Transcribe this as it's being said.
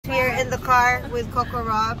the car with Coco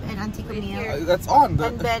Rob and Auntie Camille. That's on.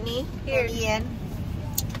 And Benny and Ian.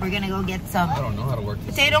 We're gonna go get some I don't know how to work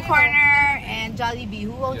this. Potato Corner and Jollibee.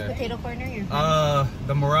 Who owns Potato Corner?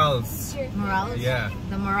 The Morales. Morales? Yeah.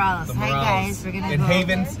 The Morales. Hi guys, we're gonna in go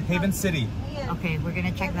Haven City. Okay, we're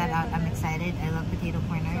gonna check that out. I'm excited. I love Potato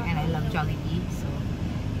Corner and I love Jollibee. So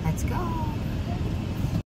let's go.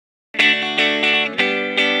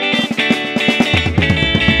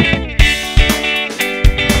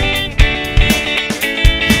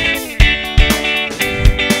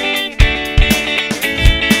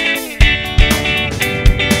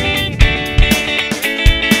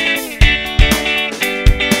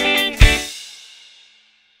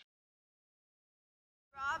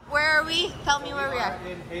 Tell me where we are.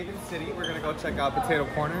 In Haven City. We're gonna go check out Potato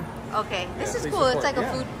Corner. Okay, this is cool. It's like a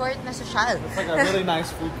food court na social. It's like a really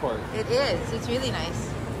nice food court. It is. It's really nice.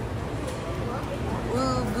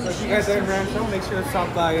 Ooh, so if you guys are in Rancho, make sure to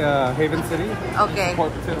stop by Haven City. Okay.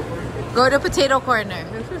 Support Potato Corner. Go to Potato Corner.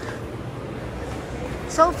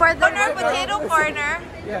 So for the Potato Corner.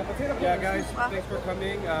 Yeah, guys, thanks for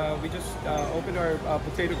coming. We just opened our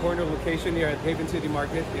Potato Corner location here at Haven City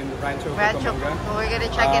Market in Rancho. We're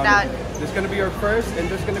gonna check it out. This is gonna be our first, and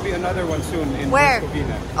there's gonna be another one soon in Where?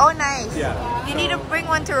 Covina. Oh, nice. Yeah. You need to bring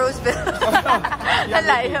one to Roseville.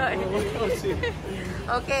 We'll see.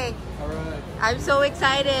 Okay. All right. I'm so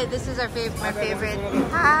excited. This is our my favorite.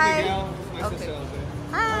 Hi. Okay.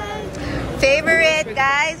 Hi. Favorite,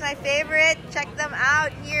 guys. My favorite. Check them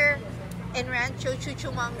out here in Rancho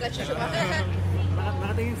Chuchumanga.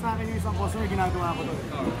 Nakatingin sa akin yung isang customer, ginagawa ko doon.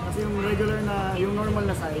 Kasi yung regular na, yung normal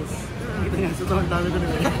na size, nakita niya, so ang dami ko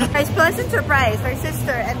nila. Guys, pleasant surprise. Our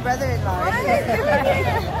sister and brother-in-law.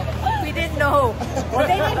 We didn't know. Well,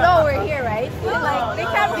 they didn't know we're here, right? Like, they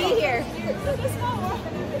can't be here.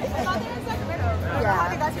 Yeah.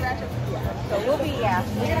 So we'll be,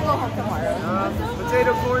 we're gonna go home tomorrow.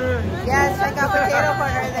 Potato Corner. Yes, check out Potato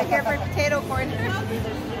Corner. They're here for Potato Corner.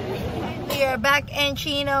 We are back in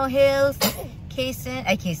Chino Hills.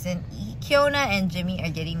 Kiona and Jimmy are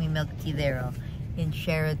getting me milk tea there in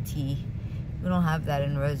Charity. We don't have that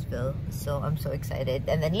in Roseville, so I'm so excited.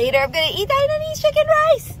 And then later I'm gonna eat Hainanese chicken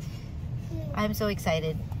rice. I'm so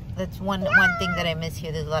excited. That's one thing that I miss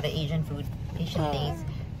here. There's a lot of Asian food, Asian things.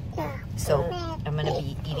 So I'm gonna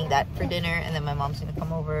be eating that for dinner, and then my mom's gonna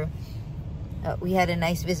come over. We had a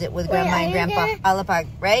nice visit with Grandma and Grandpa Alapag,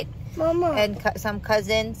 right? Mama. And some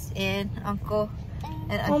cousins and uncle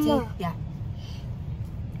and auntie. Mama. Yeah.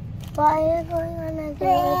 Why are you going on a date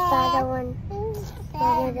with the other one?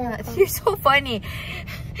 You're so funny.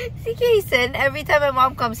 See, Kason, every time my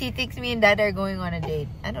mom comes, he thinks me and Dad are going on a date.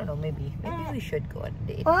 I don't know, maybe we should go on a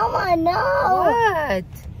date. Mama, no. What?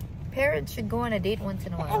 Parents should go on a date once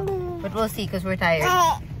in a while. But we'll see, because we're tired.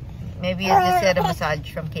 Maybe I'll just get a massage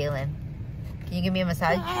from Kaylin. Can you give me a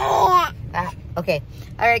massage? Okay.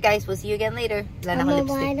 Alright guys, we'll see you again later. Mama,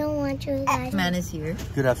 I don't want you guys. Man is here.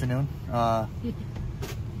 Good afternoon. I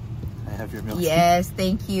have your milk. Yes,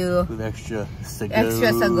 thank you. With extra sago.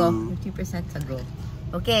 Extra sago. 50% sago.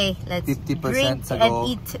 Okay, let's 50% drink sago. and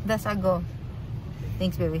eat the sago.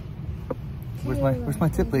 Thanks, baby. Where's my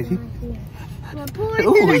tip, lady?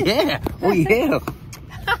 Oh yeah. Oh yeah.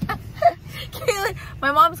 Kaylin,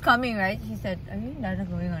 my mom's coming, right? She said, "Are you and Dad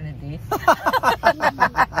going on a date?"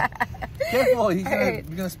 Careful, you're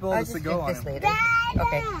gonna spill the sago on him. Later.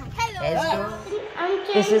 Okay. Let's go.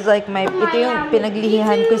 This is like my, ito yung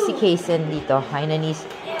pinaglihihan ko si Kason dito. Hainanese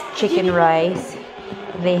chicken rice.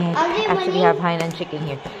 They actually have Hainan chicken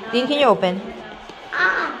here. Dean, can you open?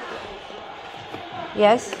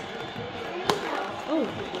 Yes?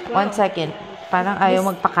 1 second. Parang ayaw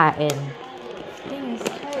magpakain.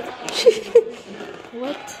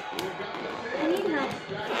 What?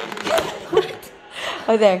 What?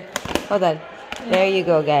 Oh, there. Hold on. There you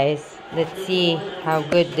go, guys. Let's see how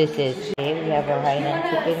good this is. Okay, we have our Hainan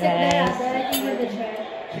chicken rice.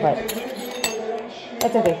 But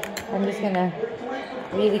that's okay. I'm just gonna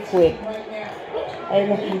really quick.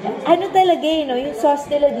 Ano talaga eh, no? Yung sauce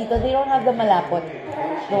nila dito, they don't have the malapot.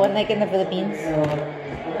 The one like in the Philippines.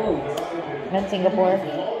 And Singapore.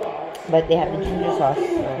 But they have the ginger sauce.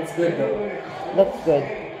 So. Looks good.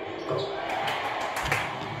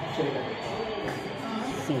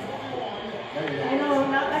 See. I know,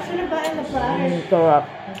 I should have gotten the platter. Sarap.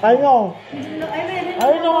 I know. I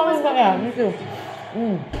don't know how it's gonna. Me too.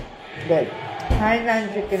 Good.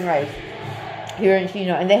 Hainan chicken rice. Here in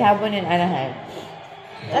Chino. And they have one in Anaheim.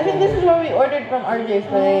 I think this is where we ordered from RJ's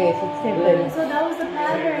place. It's simple. So that was the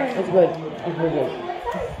pattern. It's good. It's really good.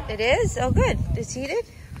 It is? Oh, good. It's heated?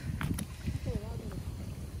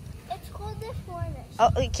 It's called the furnace.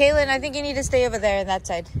 Oh, Kaylin, I think you need to stay over there on that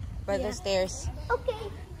side. by the stairs. Okay.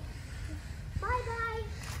 Bye-bye.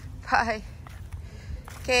 Bye.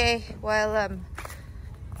 Okay, while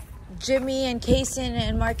Jimmy and Kaysen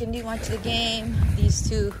and Mark and Dee went to the game, these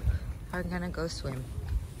two are gonna go swim.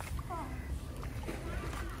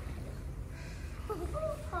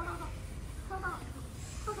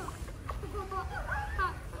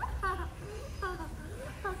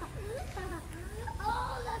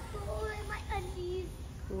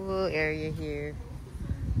 Cool area here.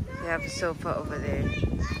 We have a sofa over there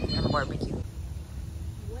and barbecue.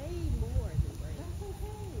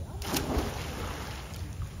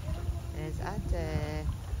 There's Ate.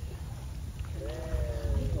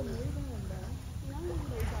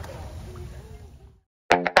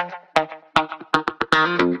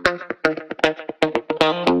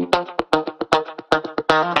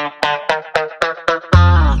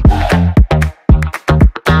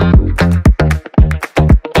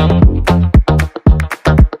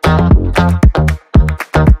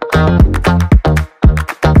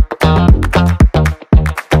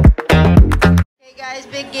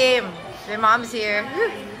 Big game. Their mom's here.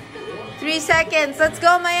 3 seconds. Let's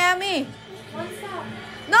go, Miami.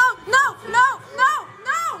 No, no, no, no,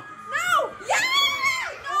 no, no. Yeah!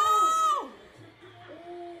 No!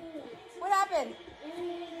 What happened?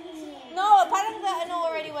 No, parang the ano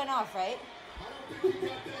already went off, right?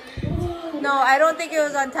 No, I don't think it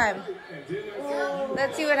was on time.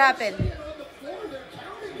 Let's see what happened.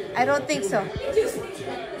 I don't think so.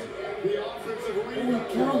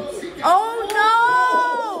 Oh no!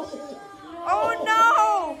 Oh no!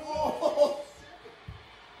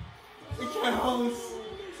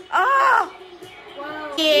 Ah!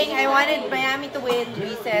 I wanted Miami to win.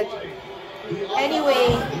 Reset.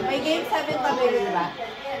 Anyway, my games haven't come in back.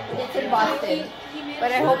 It's in Boston.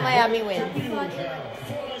 But I hope Miami wins.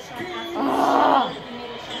 Ah!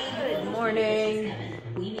 Good morning.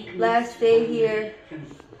 Last day here.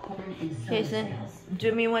 Kaysen,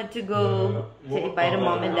 Jimmy went to go say bye to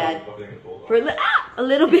mom and dad for a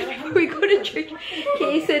little bit before we go to church.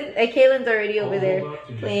 Kaylen's already over there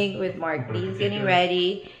playing with Mark. He's getting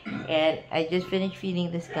ready, and I just finished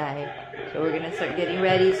feeding this guy. So we're gonna start getting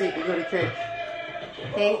ready so we can go to church.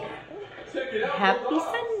 Okay? Happy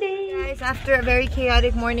Sunday! Guys, after a very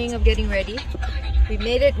chaotic morning of getting ready, we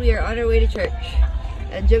made it. We are on our way to church.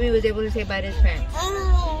 And Jimmy was able to say bye to his parents.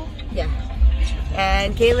 Yeah.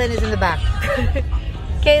 And Kaylin is in the back.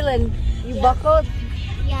 Kaylin, you buckled?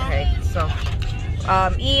 Yeah. Okay, so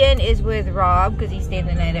Ian is with Rob because he stayed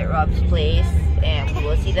the night at Rob's place. And we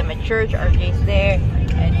will see them at church. RJ's there.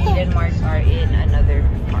 And Eden and Mark are in another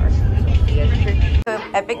car. So see you guys at church. So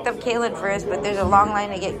I picked up Kaylin first, but there's a long line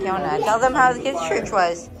to get Kiona. Tell them how his church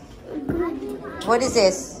was. What is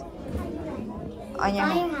this? On your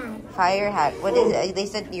hand. Fire hat. What is it? They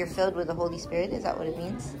said you're filled with the Holy Spirit. Is that what it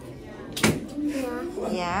means?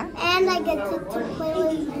 Yeah. And I get to play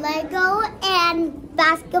with Lego and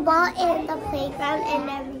basketball and the playground and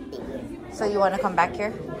everything. So you want to come back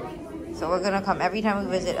here? So we're going to come every time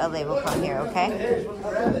we visit LA. We'll come here, okay?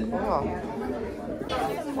 Oh.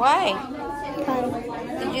 Why?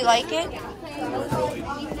 Did you like it?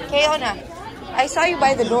 Kayona, I saw you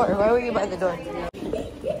by the door. Why were you by the door?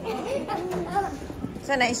 It's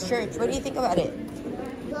a nice church. What do you think about it?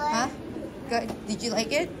 Huh? Good. Did you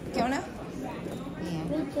like it, Kayona?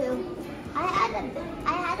 Me too. I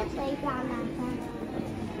had a playground last time.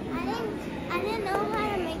 I didn't know how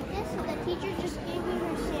to make this, so the teacher just gave me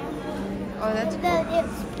her sample. Oh, that's cool. cool.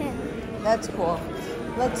 It's pin. That's cool.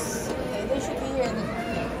 Let's. They should be here.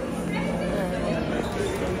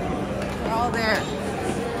 They're all there.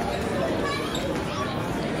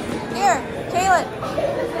 Here, Kaylin.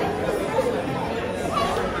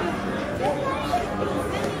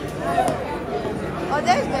 Oh,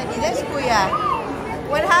 there's Benny. There's Kuya.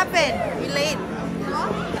 What happened? You're late.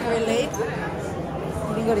 You were late?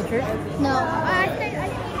 You didn't go to church? No. I think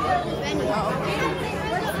Benny. Oh, okay.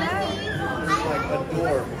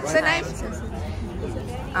 So nice.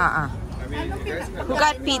 Who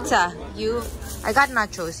got pizza? You? I got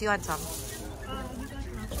nachos. You want some?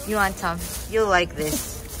 You want some? You'll like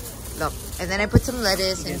this. Look. And then I put some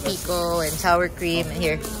lettuce and pico and sour cream. And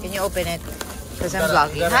here, can you open it? Because I'm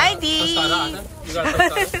vlogging. Hi, Dee!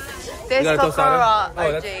 There's Kokoro.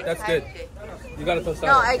 Oh, that's good. You got a tostada?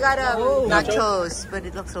 No, I got nachos, but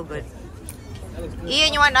it looks so good.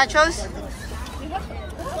 Ian, you want nachos?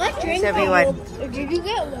 Thanks, everyone. Did you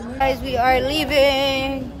get one? Guys, we are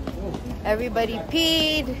leaving. Everybody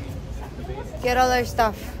peed. Get all our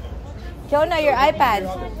stuff. Kiona, your iPad.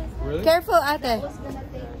 Really? Careful, ate.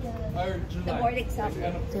 The board itself.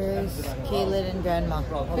 There's Kaylin and Grandma.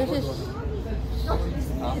 There's this.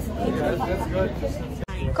 That's good.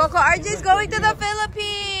 Coco, RJ's going to the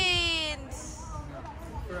Philippines.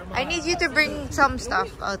 I need you to bring some stuff.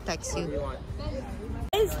 I'll text you.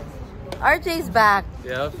 RJ's back.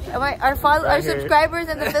 Yep. Our subscribers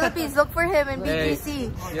in the Philippines, look for him in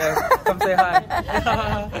BGC. Yes, come say hi.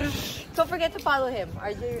 Don't forget to follow him.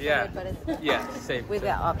 RJ. Yeah, same. With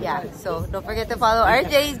the yeah. So don't forget to follow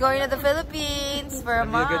RJ. He's going to the Philippines for a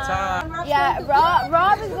month. Be a good time. Yeah,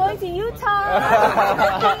 Rob is going to Utah.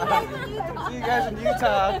 See you guys in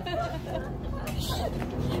Utah.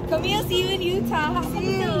 Camille, see you in Utah.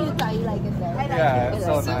 See you in Utah. You like it there? Yeah, it's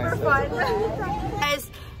so nice. Super fun.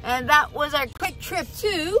 Guys, and that was our quick trip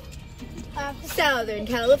to Southern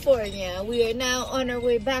California. We are now on our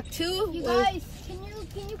way back to. You guys,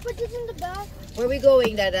 can you put this in the bag? Where are we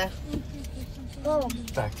going, Dada? Go.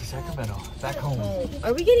 Back to Sacramento. Back home. Oh,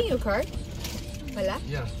 are we getting your car? Wala?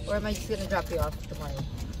 Yeah. Or am I just gonna drop you off tomorrow?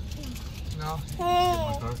 No.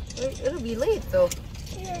 It'll be late though.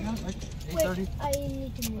 Yeah, like 8:30. Wait, I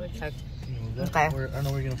need to move. Check. Okay. Okay. I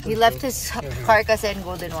know we're gonna put He left his car kasi in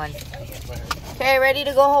Golden One. Okay, ready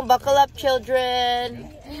to go home. Buckle up,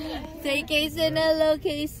 children. Say Kason, hello,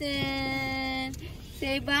 Kason.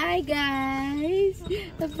 Say bye, guys.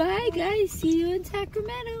 Bye, guys. See you in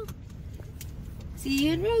Sacramento. See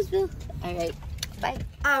you in Roseville. All right. Bye.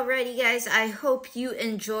 Alrighty, guys. I hope you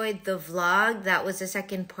enjoyed the vlog. That was the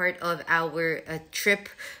second part of our trip.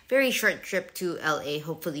 Very short trip to LA.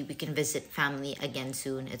 Hopefully, we can visit family again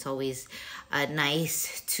soon. It's always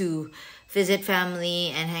nice to visit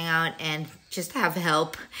family and hang out and just have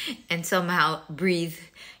help and somehow breathe.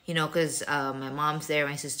 You know, because my mom's there,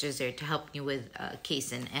 my sister's there to help me with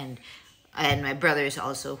Kason and my brothers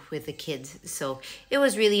also with the kids. So it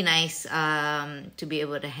was really nice to be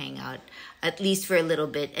able to hang out at least for a little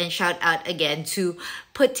bit. And shout out again to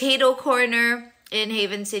Potato Corner in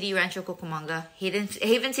Haven City, Rancho Cucamonga.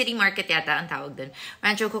 Haven City Market yata ang tawag dun.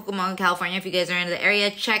 Rancho Cucamonga, California. If you guys are in the area,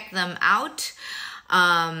 check them out.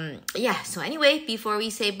 Yeah, so anyway, before we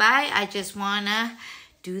say bye, I just wanna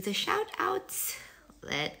do the shout outs.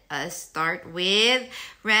 Let us start with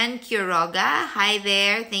Ren Quiroga. Hi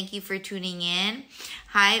there. Thank you for tuning in.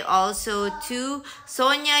 Hi also to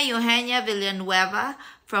Sonia Eugenia Villanueva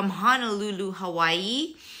from Honolulu,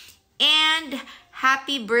 Hawaii. And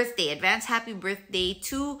happy birthday, advance happy birthday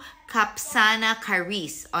to Kapsana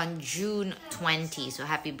Caris on June 20. So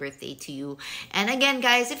happy birthday to you. And again,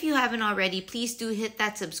 guys, if you haven't already, please do hit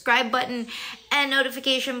that subscribe button and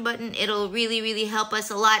notification button. It'll really, really help us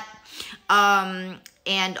a lot.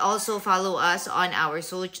 And also follow us on our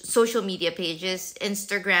social media pages.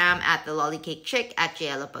 Instagram at The Lollycake Chick, at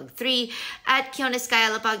JAlapag3, at Kioneskai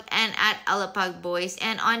and at Alapag Boys.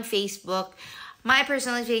 And on Facebook, my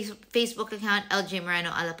personal Facebook account, LJ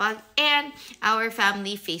Moreno-Alapag, and our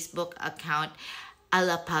family Facebook account,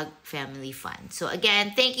 Alapag Family Fun. So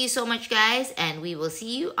again, thank you so much, guys, and we will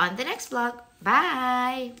see you on the next vlog.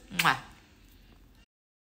 Bye! Mwah.